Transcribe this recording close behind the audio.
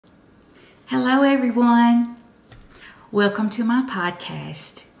Hello everyone. Welcome to my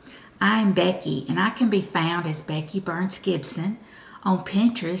podcast. I'm Becky and I can be found as Becky Burns Gibson on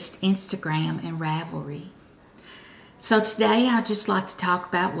Pinterest, Instagram, and Ravelry. So today I'd just like to talk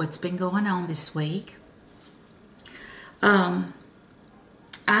about what's been going on this week. I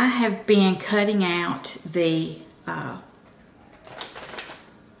have been cutting out the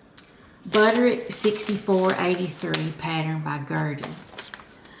Butterick 6483 pattern by Gertie.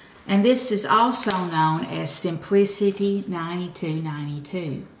 And this is also known as Simplicity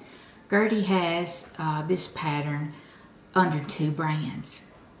 9292. Gertie has this pattern under 2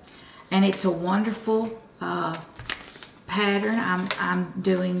 brands. And it's a wonderful pattern. I'm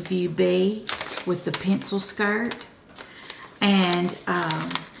doing view B with the pencil skirt. And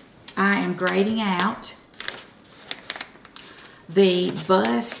I am grading out the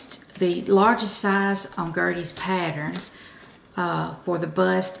bust. The largest size on Gertie's pattern for the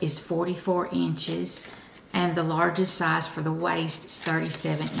bust is 44 inches, and the largest size for the waist is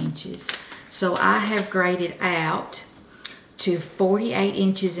 37 inches. So I have graded out to 48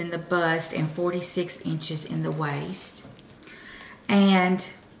 inches in the bust and 46 inches in the waist. And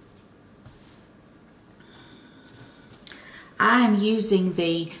I am using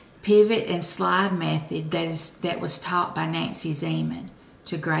the pivot and slide method that was taught by Nancy Zeman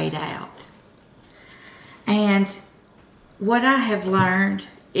to grade out. And what I have learned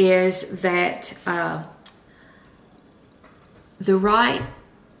is that the right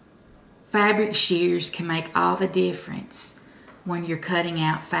fabric shears can make all the difference when you're cutting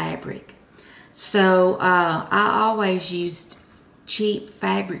out fabric. So I always used cheap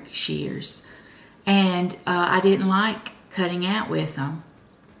fabric shears, and I didn't like cutting out with them.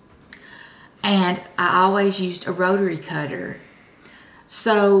 And I always used a rotary cutter.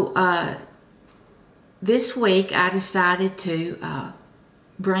 So this week I decided to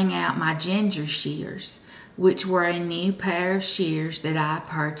bring out my ginger shears, which were a new pair of shears that I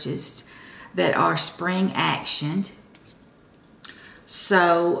purchased that are spring actioned.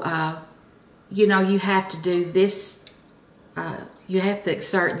 So you know, you have to do this, you have to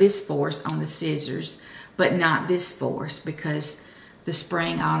exert this force on the scissors, but not this force, because the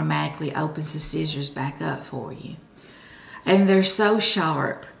spring automatically opens the scissors back up for you. And they're so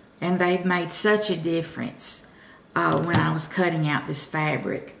sharp, and they've made such a difference when I was cutting out this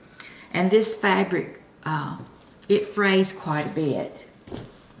fabric. And this fabric, it frays quite a bit.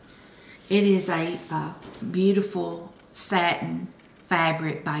 It is a beautiful satin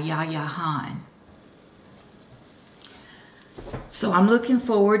fabric by Yaya Han. So I'm looking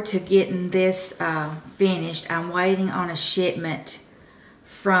forward to getting this finished. I'm waiting on a shipment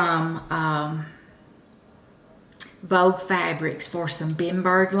from Vogue Fabrics for some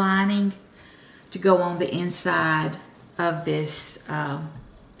Bimberg lining to go on the inside of this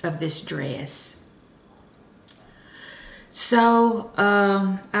dress. So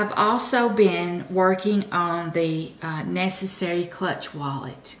I've also been working on the Necessary Clutch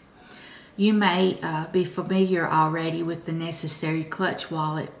wallet. You may be familiar already with the Necessary Clutch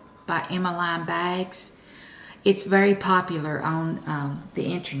wallet by Emmeline Bags. It's very popular on the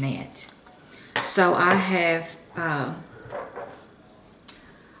internet. So I have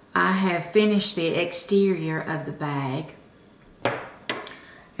finished the exterior of the bag,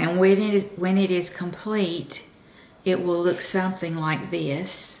 and when it is complete, it will look something like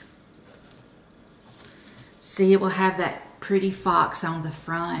this. See, it will have that pretty fox on the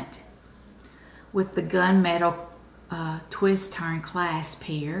front with the gunmetal twist turn clasp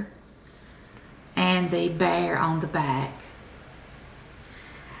here, and the bear on the back.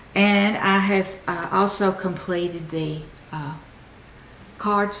 And I have also completed the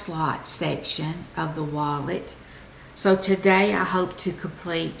card slot section of the wallet. So today I hope to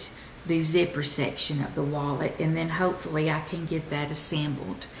complete the zipper section of the wallet, and then hopefully I can get that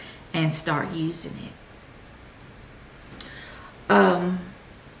assembled and start using it.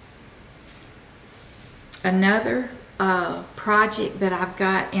 Another project that I've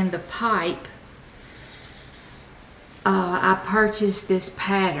got in the pipe, I purchased this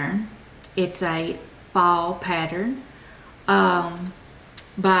pattern. It's a fall pattern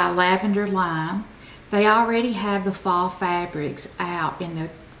by Lavender Lime. They already have the fall fabrics out in the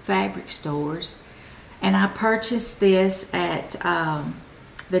fabric stores, and I purchased this at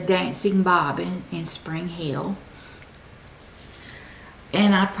the Dancing Bobbin in Spring Hill.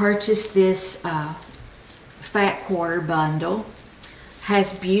 And I purchased this fat quarter bundle.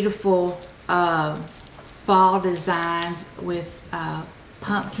 Has beautiful fall designs with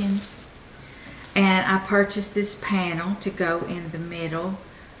pumpkins. And I purchased this panel to go in the middle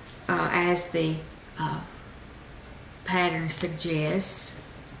as the pattern suggests.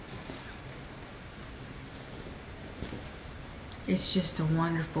 It's just a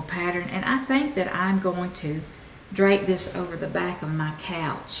wonderful pattern, and I think that I'm going to drape this over the back of my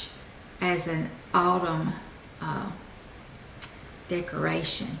couch as an autumn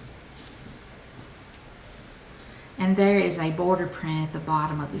decoration. And there is a border print at the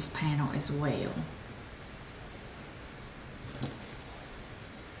bottom of this panel as well.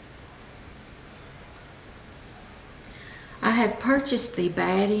 I have purchased the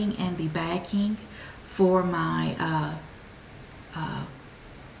batting and the backing for my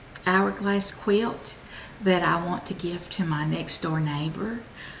hourglass quilt that I want to give to my next door neighbor.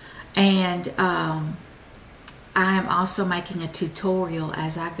 And I am also making a tutorial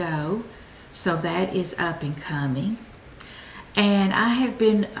as I go, so that is up and coming. And I have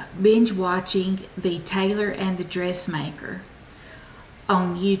been binge watching the Tailor and the Dressmaker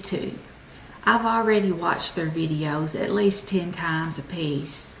on YouTube. I've already watched their videos at least 10 times a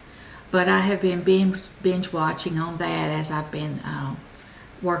piece, but I have been binge watching on that as I've been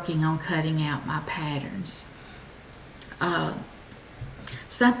working on cutting out my patterns.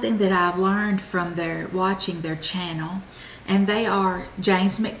 Something that I've learned from watching their channel, and they are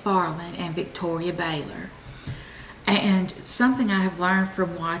James McFarland and Victoria Baylor. And something I have learned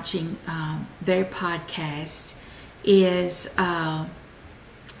from watching their podcast is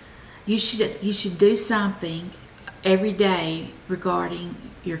you should do something every day regarding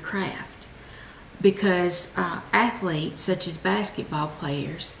your craft, because athletes such as basketball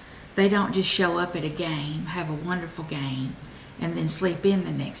players, they don't just show up at a game, have a wonderful game, and then sleep in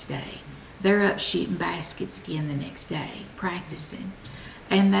the next day. They're up shooting baskets again the next day, practicing.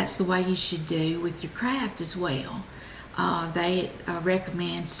 And that's the way you should do with your craft as well. They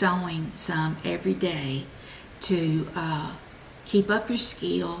recommend sewing some every day to keep up your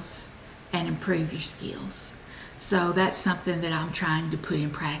skills and improve your skills. So that's something that I'm trying to put in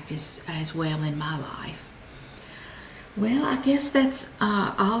practice as well in my life. Well, I guess that's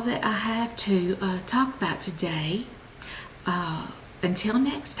all that I have to talk about today. Until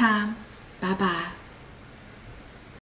next time, bye-bye.